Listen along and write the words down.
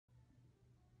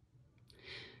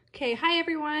Okay, hi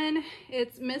everyone,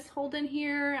 it's Miss Holden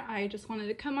here. I just wanted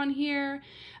to come on here,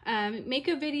 make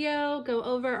a video, go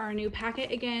over our new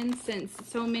packet again, since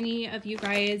so many of you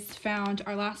guys found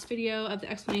our last video of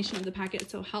the explanation of the packet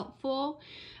so helpful.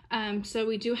 So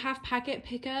we do have packet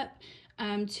pickup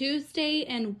Tuesday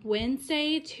and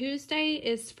Wednesday. Tuesday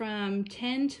is from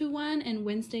 10 to 1 and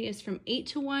Wednesday is from 8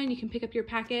 to 1. You can pick up your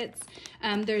packets.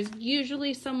 There's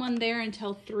usually someone there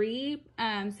until 3,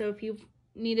 so if you've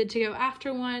needed to go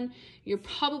after 1, you're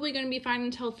probably going to be fine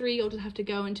until 3. You'll just have to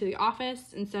go into the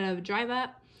office instead of drive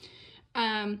up.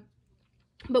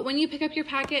 But when you pick up your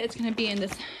packet, it's going to be in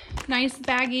this nice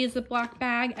baggie, Ziploc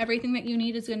bag. Everything that you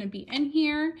need is going to be in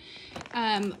here.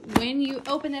 When you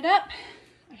open it up,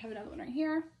 I have another one right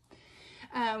here.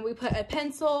 We put a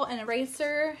pencil and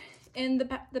eraser in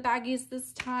the baggies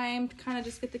this time to kind of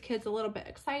just get the kids a little bit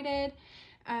excited.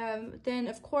 Then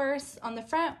of course on the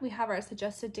front we have our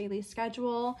suggested daily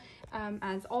schedule,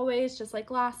 as always, just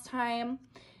like last time.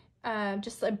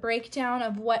 Just a breakdown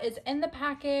of what is in the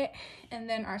packet and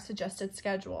then our suggested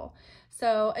schedule.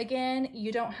 So again,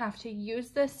 you don't have to use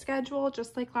this schedule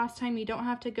just like last time. You don't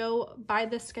have to go by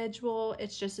the schedule.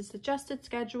 It's just a suggested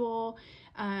schedule,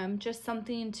 just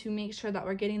something to make sure that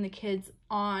we're getting the kids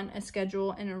on a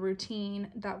schedule and a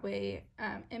routine. That way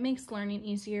it makes learning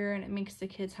easier and it makes the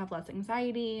kids have less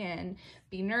anxiety and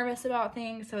be nervous about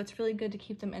things. So it's really good to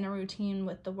keep them in a routine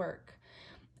with the work.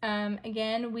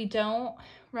 Again, we don't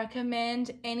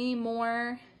recommend any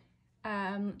more,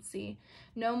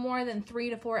 no more than 3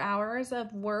 to 4 hours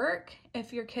of work.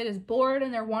 If your kid is bored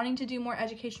and they're wanting to do more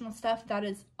educational stuff, that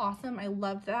is awesome. I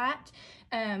love that.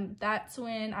 That's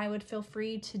when I would feel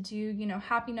free to do, you know,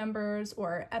 Happy Numbers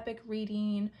or Epic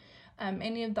Reading,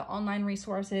 any of the online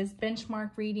resources,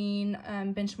 benchmark reading,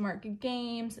 benchmark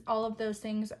games, all of those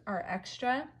things are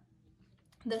extra.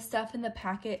 The stuff in the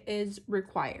packet is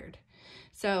required.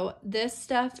 So this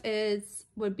stuff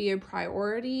would be a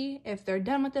priority. If they're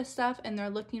done with this stuff and they're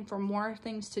looking for more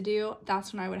things to do,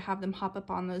 that's when I would have them hop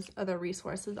up on those other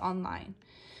resources online.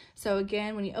 So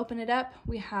again, when you open it up,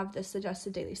 we have the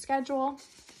suggested daily schedule.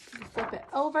 You flip it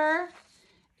over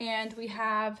and we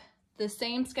have the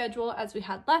same schedule as we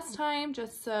had last time,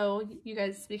 just so you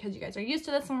guys, because you guys are used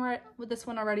to this one, with this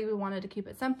one already, we wanted to keep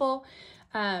it simple.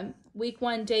 Week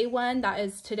 1, day 1, that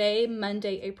is today,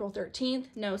 Monday, April 13th,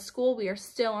 no school. We are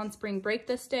still on spring break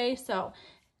this day, so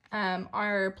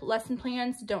our lesson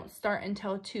plans don't start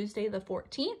until Tuesday the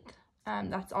 14th.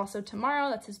 That's also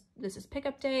tomorrow. This is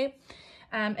pickup day.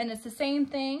 And it's the same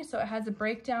thing, so it has a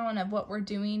breakdown of what we're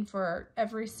doing for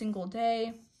every single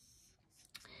day.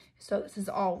 So this is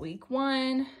all week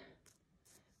 1,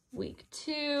 week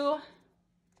 2,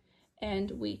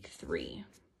 and week 3.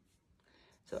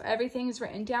 So everything's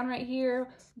written down right here.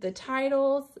 The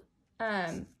titles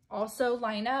also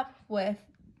line up with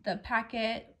the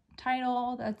packet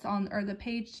title that's on, or the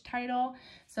page title.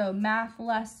 So math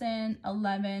lesson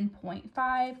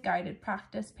 11.5, guided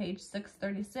practice page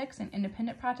 636, and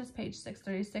independent practice page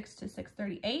 636 to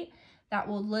 638. That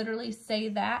will literally say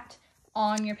that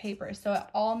on your paper, so it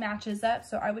all matches up.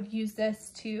 So I would use this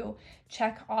to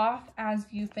check off as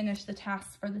you finish the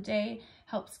tasks for the day.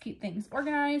 Helps keep things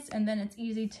organized, and then it's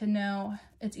easy to know,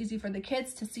 it's easy for the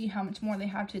kids to see how much more they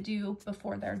have to do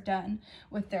before they're done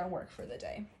with their work for the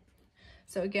day.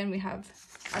 So again, we have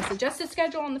our suggested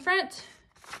schedule on the front,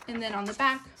 and then on the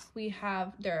back we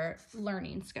have their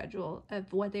learning schedule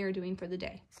of what they are doing for the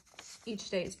day. Each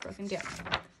day is broken down.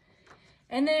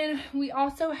 And then we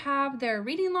also have their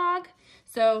reading log.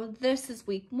 So this is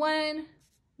week 1,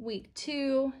 week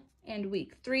 2, and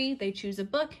week 3. They choose a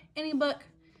book, any book.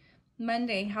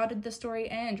 Monday, how did the story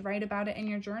end? Write about it in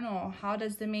your journal. How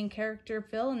does the main character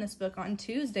feel in this book? On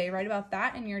Tuesday, write about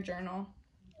that in your journal.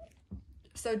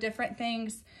 So different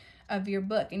things of your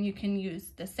book, and you can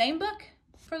use the same book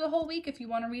for the whole week. If you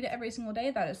want to read it every single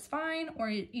day, that is fine. Or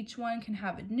each one can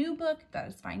have a new book, that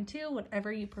is fine too,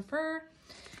 whatever you prefer.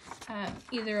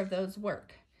 Either of those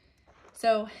work.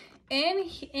 So in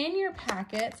your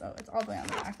packets, oh, it's all the way on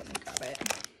the back, let me grab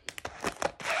it.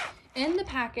 In the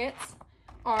packets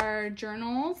are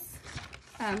journals,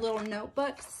 little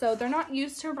notebooks. So they're not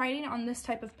used to writing on this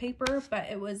type of paper, but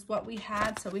it was what we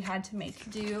had, so we had to make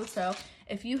do. So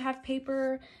if you have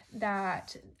paper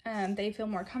that they feel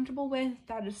more comfortable with,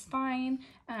 that is fine,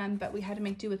 but we had to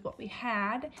make do with what we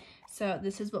had. So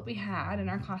this is what we had in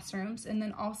our classrooms. And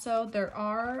then also there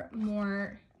are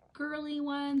more girly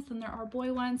ones than there are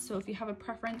boy ones, so if you have a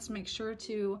preference, make sure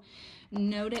to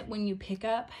note it when you pick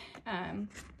up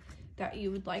that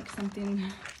you would like something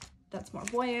that's more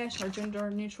boyish or gender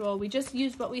neutral. We just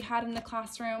used what we had in the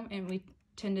classroom and we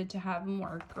tended to have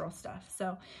more girl stuff.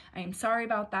 So I am sorry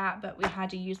about that, but we had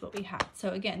to use what we had. So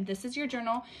again, this is your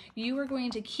journal. You are going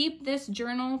to keep this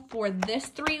journal for this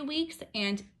 3 weeks,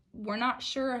 and we're not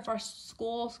sure if our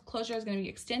school closure is going to be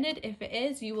extended. If it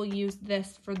is, you will use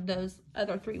this for those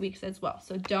other 3 weeks as well.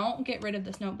 So don't get rid of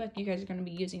this notebook. You guys are going to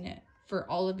be using it for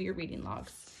all of your reading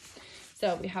logs.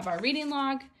 So we have our reading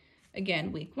log,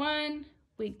 again, week 1,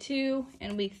 week 2,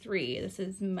 and week 3. This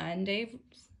is Monday,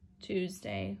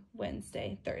 Tuesday,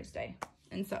 Wednesday, Thursday,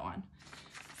 and so on.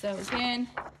 So again,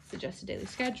 suggested daily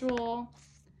schedule,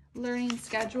 learning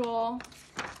schedule,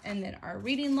 and then our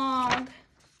reading log,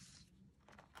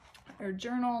 our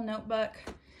journal, notebook.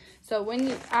 So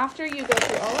after you go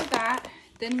through all of that,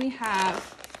 then we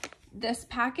have this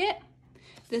packet.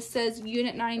 This says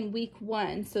Unit 9, Week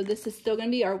 1. So this is still going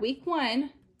to be our Week 1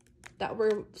 that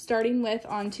we're starting with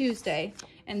on Tuesday.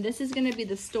 And this is going to be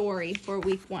the story for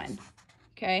Week 1.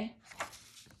 Okay?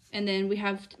 And then we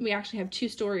actually have 2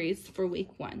 stories for Week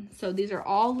 1. So these are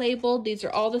all labeled. These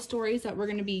are all the stories that we're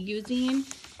going to be using.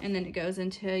 And then it goes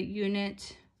into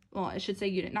Unit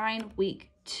 9, Week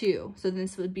 2. So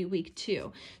this would be Week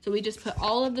 2. So we just put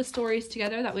all of the stories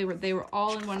together. That way they were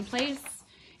all in one place.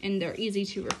 And they're easy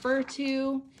to refer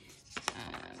to.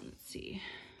 Let's see.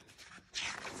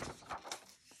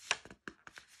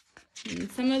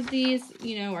 And some of these,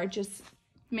 are just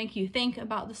make you think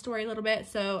about the story a little bit.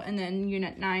 So, and then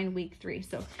Unit 9, Week 3.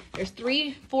 So there's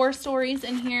 4 stories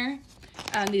in here.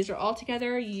 These are all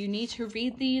together. You need to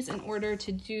read these in order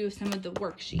to do some of the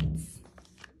worksheets.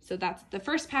 So that's the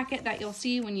first packet that you'll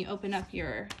see when you open up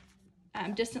your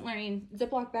distant learning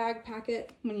Ziploc bag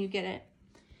packet when you get it.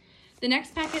 The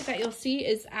next packet that you'll see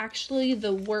is actually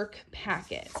the work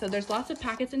packet. So there's lots of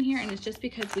packets in here, and it's just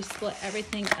because we split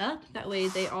everything up. That way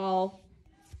they all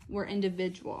were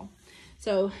individual.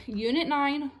 So Unit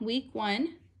 9, Week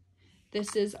 1.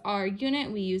 This is our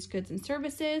unit. We use goods and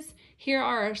services. Here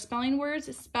are our spelling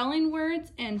words. Spelling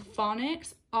words and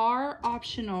phonics are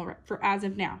optional for as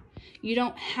of now. You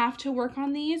don't have to work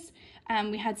on these.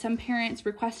 We had some parents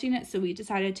requesting it, so we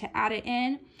decided to add it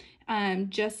in.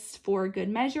 Just for good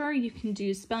measure. You can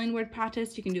do spelling word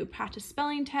practice. You can do a practice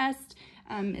spelling test.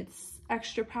 It's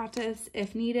extra practice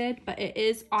if needed, but it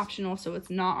is optional, so it's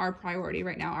not our priority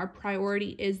right now. Our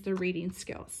priority is the reading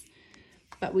skills.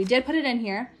 But we did put it in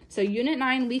here. So Unit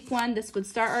 9, Week 1, this would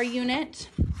start our unit.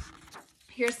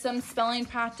 Here's some spelling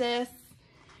practice.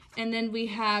 And then we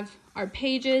have our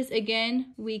pages,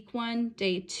 again, Week 1,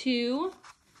 Day 2,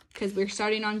 because we're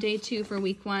starting on Day 2 for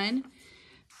Week 1.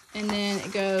 And then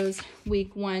it goes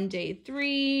Week 1, Day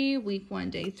 3, Week 1,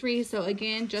 Day 3. So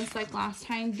again, just like last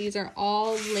time, these are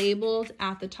all labeled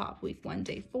at the top. Week 1,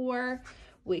 Day 4,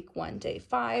 Week 1, Day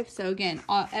 5. So again,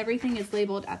 everything is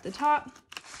labeled at the top,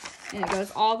 and it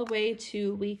goes all the way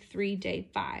to Week 3, Day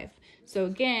 5. So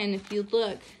again, if you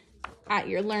look at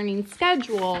your learning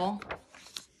schedule,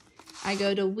 I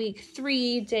go to Week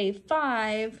 3, Day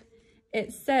 5.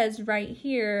 It says right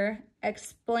here,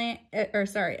 expand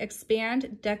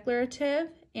declarative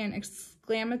and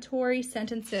exclamatory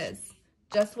sentences.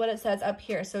 Just what it says up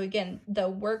here. So again, the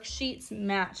worksheets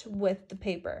match with the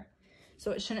paper.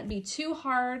 So it shouldn't be too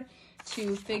hard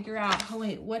to figure out, oh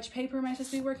wait, which paper am I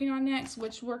supposed to be working on next?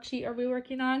 Which worksheet are we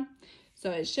working on?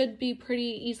 So it should be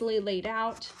pretty easily laid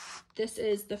out. This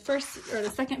is the first or the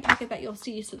second packet that you'll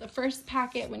see. So the first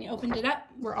packet, when you opened it up,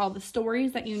 were all the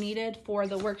stories that you needed for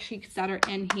the worksheets that are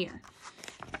in here.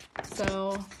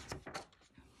 So,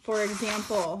 for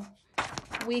example,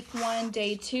 Week 1,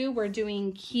 Day 2, we're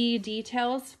doing key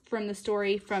details from the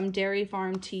story From Dairy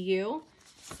Farm to You.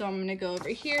 So I'm going to go over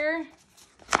here.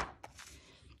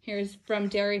 Here's From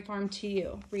Dairy Farm to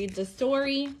You. Read the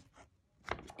story,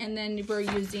 and then we're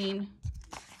using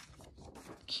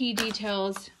key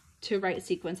details to write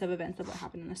sequence of events of what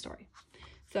happened in the story.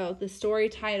 So the story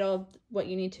title, what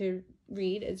you need to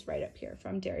read, is right up here,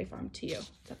 From Dairy Farm to You.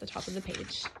 It's at the top of the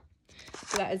page.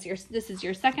 So this is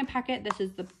your second packet. This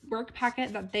is the work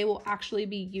packet that they will actually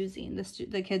be using.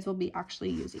 The kids will be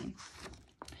actually using.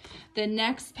 The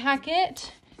next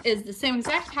packet is the same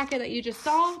exact packet that you just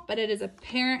saw, but it is a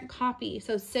parent copy.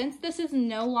 So since this is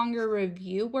no longer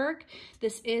review work,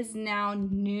 this is now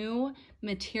new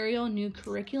material, new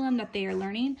curriculum that they are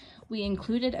learning. We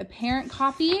included a parent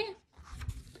copy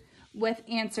with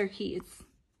answer keys.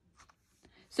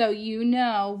 So you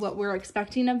know what we're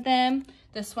expecting of them.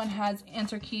 This one has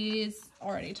answer keys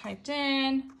already typed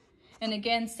in. And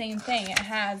again, same thing. It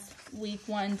has Week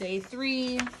 1, Day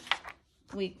 3,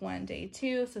 Week 1, Day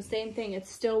 2. So same thing.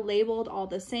 It's still labeled all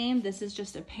the same. This is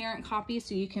just a parent copy,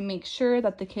 so you can make sure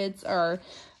that the kids are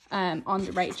on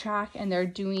the right track and they're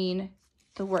doing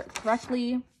the work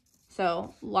correctly. So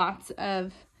So lots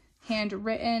of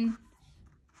handwritten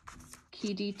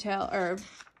key detail or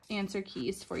answer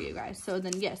keys for you guys. So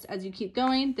then yes, as you keep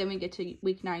going, then we get to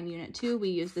week 9, unit 2. We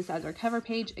use this as our cover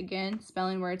page. Again,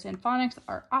 spelling, words, and phonics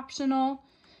are optional.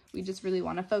 We just really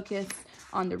want to focus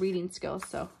on the reading skills.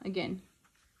 So again,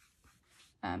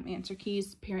 answer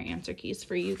keys, parent answer keys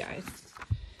for you guys,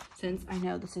 since I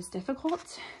know this is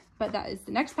difficult. But that is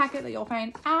the next packet that you'll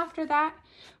find. After that,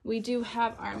 we do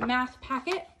have our math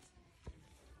packet.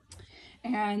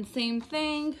 And same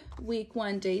thing, week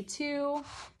 1, day 2.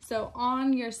 So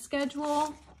on your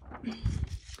schedule,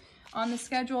 on the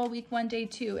schedule, week 1, day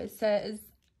 2, it says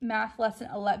math lesson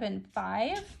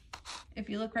 11.5. If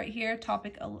you look right here,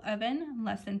 topic 11,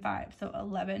 lesson 5. So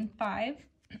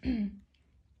 11.5.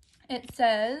 It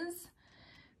says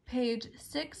page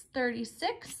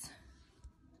 636.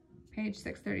 Page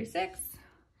 636.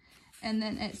 And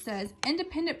then it says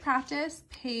independent practice,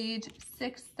 page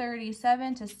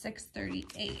 637 to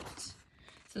 638.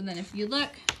 So then if you look,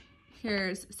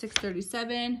 here's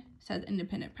 637, says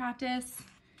independent practice,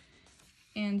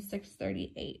 and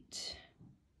 638,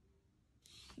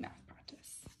 math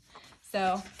practice.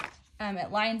 So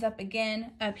it lines up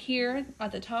again. Up here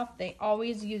at the top, they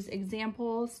always use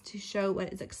examples to show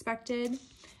what is expected.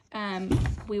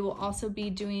 We will also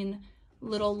be doing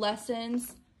little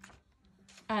lessons,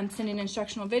 sending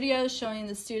instructional videos showing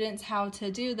the students how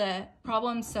to do the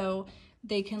problems so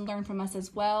they can learn from us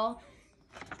as well.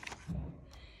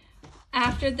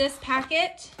 After this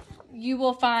packet, you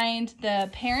will find the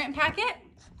parent packet.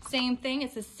 Same thing,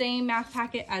 it's the same math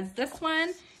packet as this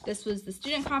one. This was the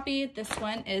student copy. This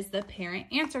one is the parent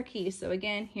answer key. So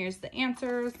again, here's the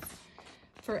answers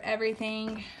for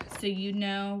everything, so you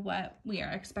know what we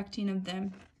are expecting of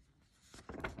them,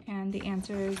 and the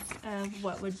answers of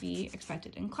what would be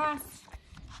expected in class.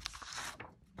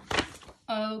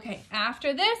 Okay,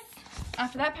 after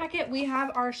that packet, we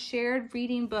have our shared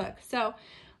reading book. So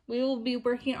we will be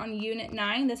working on unit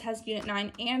 9. This has unit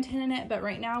 9 and 10 in it, but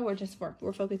right now we're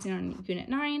focusing on unit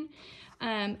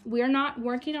 9. We're not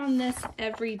working on this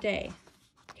every day,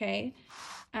 okay?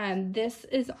 This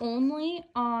is only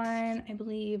on, I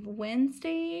believe,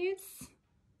 Wednesdays.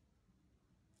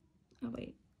 Oh,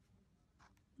 wait.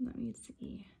 Let me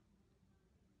see.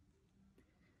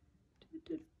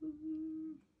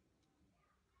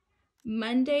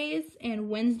 Mondays and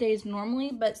Wednesdays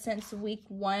normally, but since week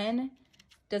 1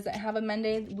 doesn't have a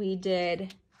Monday, we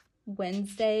did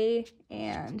Wednesday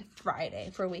and Friday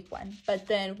for week 1. But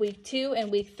then week 2 and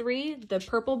week 3, the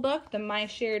purple book, the My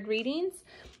Shared Readings,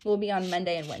 will be on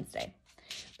Monday and Wednesday.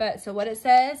 But so what it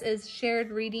says is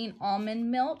shared reading almond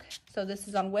milk. So this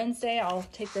is on Wednesday. I'll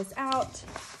take this out.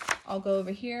 I'll go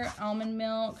over here, almond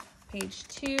milk, page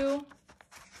 2.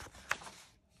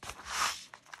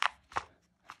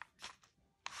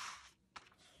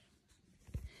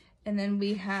 And then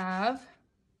we have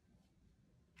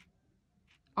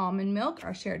almond milk,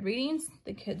 our shared readings.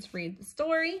 The kids read the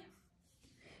story.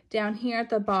 Down here at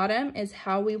the bottom is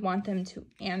how we want them to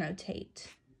annotate.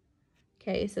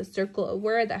 Okay, so circle a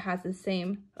word that has the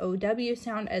same OW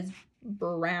sound as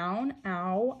brown,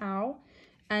 ow, ow.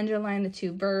 Underline the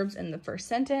 2 verbs in the first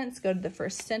sentence. Go to the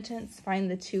first sentence, find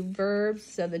the 2 verbs.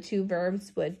 So the 2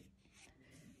 verbs would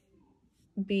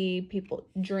be people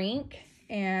drink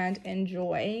and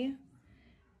enjoy.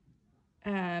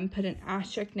 Put an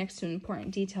asterisk next to an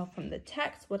important detail from the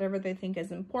text, whatever they think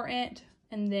is important.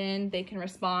 And then they can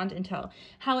respond and tell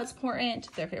how it's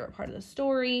important, their favorite part of the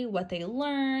story, what they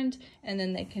learned, and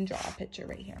then they can draw a picture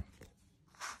right here.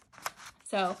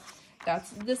 So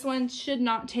this one should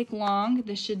not take long.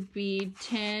 This should be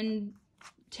 10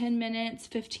 minutes,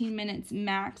 15 minutes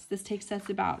max. This takes us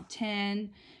about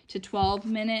 10 to 12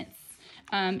 minutes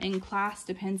in class.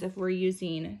 Depends if we're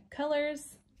using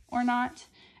colors or not.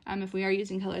 If we are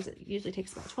using colors, it usually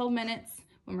takes about 12 minutes.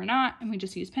 When we're not, and we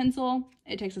just use pencil,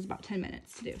 it takes us about 10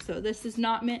 minutes to do. So this is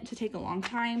not meant to take a long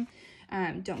time.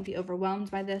 Don't be overwhelmed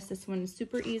by this. This one is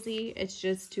super easy. It's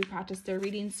just to practice their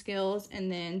reading skills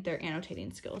and then their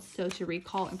annotating skills. So to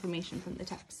recall information from the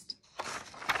text.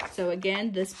 So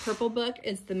again, this purple book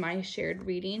is the My Shared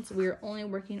Readings. We're only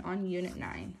working on unit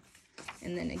 9.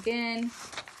 And then again,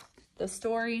 the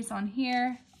stories on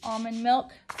here, almond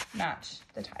milk, match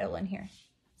the title in here.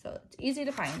 So it's easy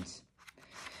to find.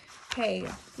 Okay,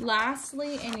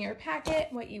 lastly in your packet,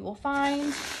 what you will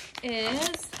find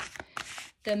is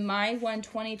the My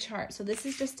 120 chart. So this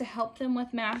is just to help them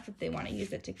with math. If they want to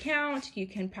use it to count, you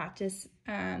can practice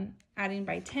adding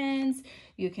by tens.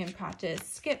 You can practice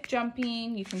skip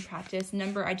jumping. You can practice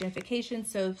number identification.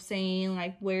 So saying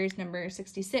like, where's number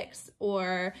 66?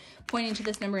 Or pointing to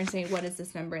this number and saying, what is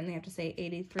this number? And they have to say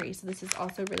 83. So this is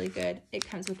also really good. It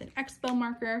comes with an expo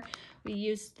marker. We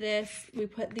used this. We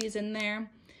put these in there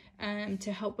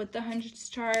to help with the hundreds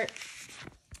chart.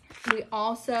 We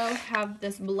also have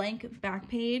this blank back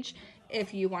page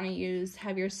if you want to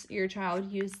have your child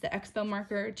use the expo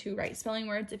marker to write spelling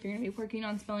words. If you're going to be working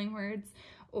on spelling words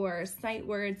or sight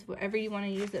words, whatever you want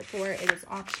to use it for, it is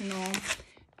optional.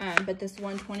 But this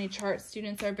 120 chart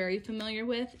students are very familiar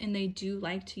with, and they do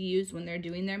like to use when they're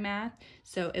doing their math.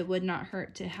 So it would not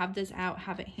hurt to have this out,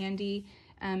 have it handy.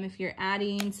 If you're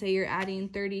adding, say you're adding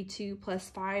 32 plus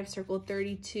 5, circle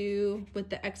 32 with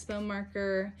the expo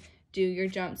marker. Do your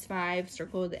jumps 5,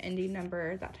 circle the ending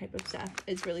number, that type of stuff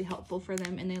is really helpful for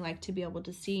them, and they like to be able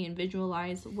to see and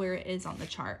visualize where it is on the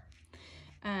chart.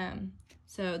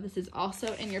 So this is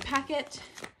also in your packet,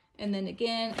 and then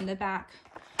again in the back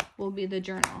will be the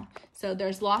journal. So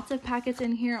there's lots of packets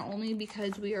in here only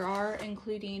because we are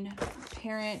including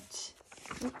parent,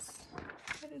 oops,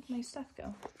 where did my stuff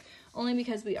go? Only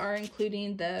because we are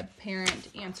including the parent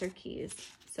answer keys.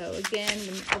 So again,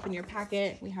 when you open your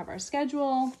packet, we have our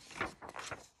schedule,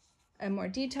 a more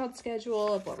detailed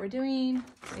schedule of what we're doing.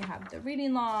 We have the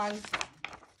reading logs.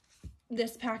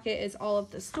 This packet is all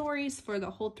of the stories for the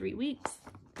whole 3 weeks.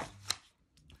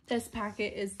 This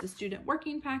packet is the student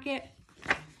working packet.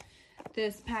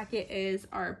 This packet is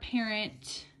our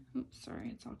parent, oops, sorry,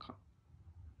 it's all called,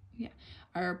 yeah,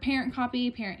 our parent copy,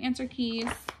 parent answer keys.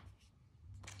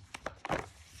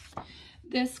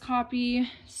 This copy,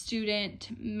 student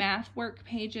math work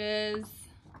pages.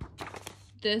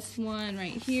 This one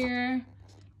right here,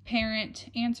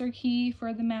 parent answer key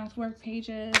for the math work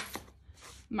pages.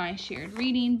 My shared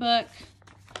reading book,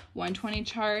 120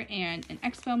 chart, and an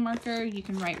expo marker. You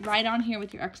can write right on here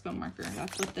with your expo marker.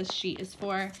 That's what this sheet is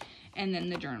for. And then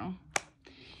the journal.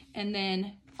 And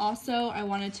then also, I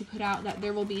wanted to put out that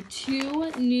there will be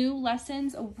 2 new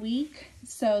lessons a week.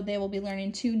 So they will be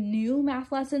learning 2 new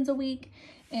math lessons a week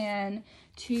and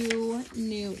 2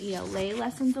 new ELA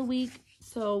lessons a week.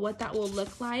 So what that will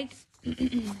look like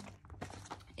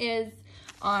is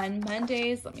on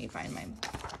Mondays, let me find my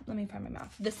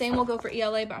math. The same will go for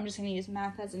ELA, but I'm just going to use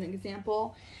math as an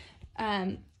example.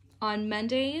 On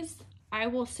Mondays, I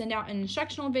will send out an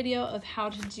instructional video of how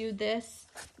to do this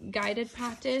guided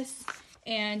practice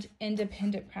and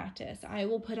independent practice. I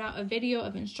will put out a video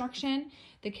of instruction.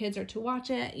 The kids are to watch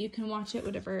it. You can watch it,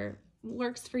 whatever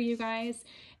works for you guys.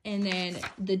 And then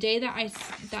the day that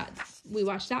we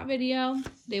watch that video,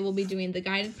 they will be doing the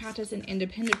guided practice and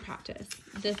independent practice.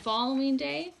 The following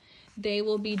day, they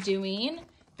will be doing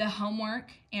the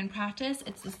homework and practice.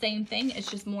 It's the same thing.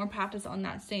 It's just more practice on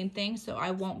that same thing. So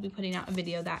I won't be putting out a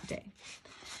video that day.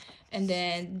 And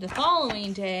then the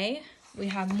following day, we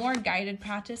have more guided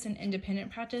practice and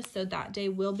independent practice. So that day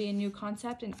will be a new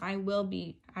concept, and I will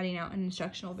be adding out an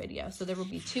instructional video. So there will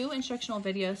be 2 instructional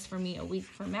videos for me a week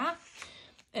for math.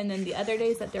 And then the other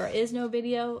days that there is no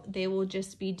video, they will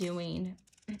just be doing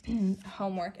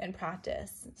homework and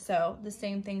practice. So the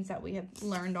same things that we have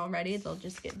learned already, they'll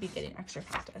just be getting extra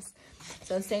practice.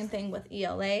 So same thing with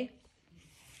ELA.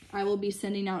 I will be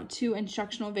sending out 2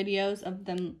 instructional videos of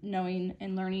them knowing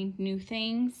and learning new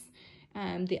things.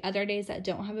 The other days that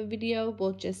don't have a video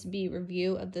will just be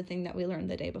review of the thing that we learned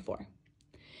the day before.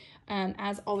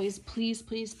 As always, please,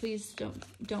 please, please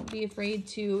don't be afraid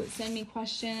to send me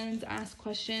questions, ask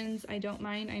questions. I don't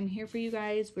mind. I'm here for you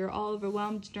guys. We're all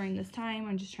overwhelmed during this time.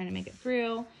 I'm just trying to make it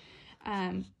through.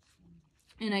 And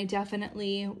I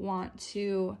definitely want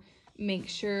to make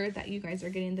sure that you guys are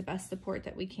getting the best support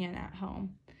that we can at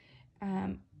home.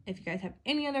 If you guys have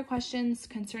any other questions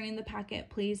concerning the packet,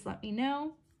 please let me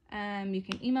know. You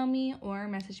can email me or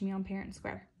message me on Parent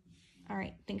Square. All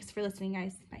right. Thanks for listening,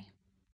 guys. Bye.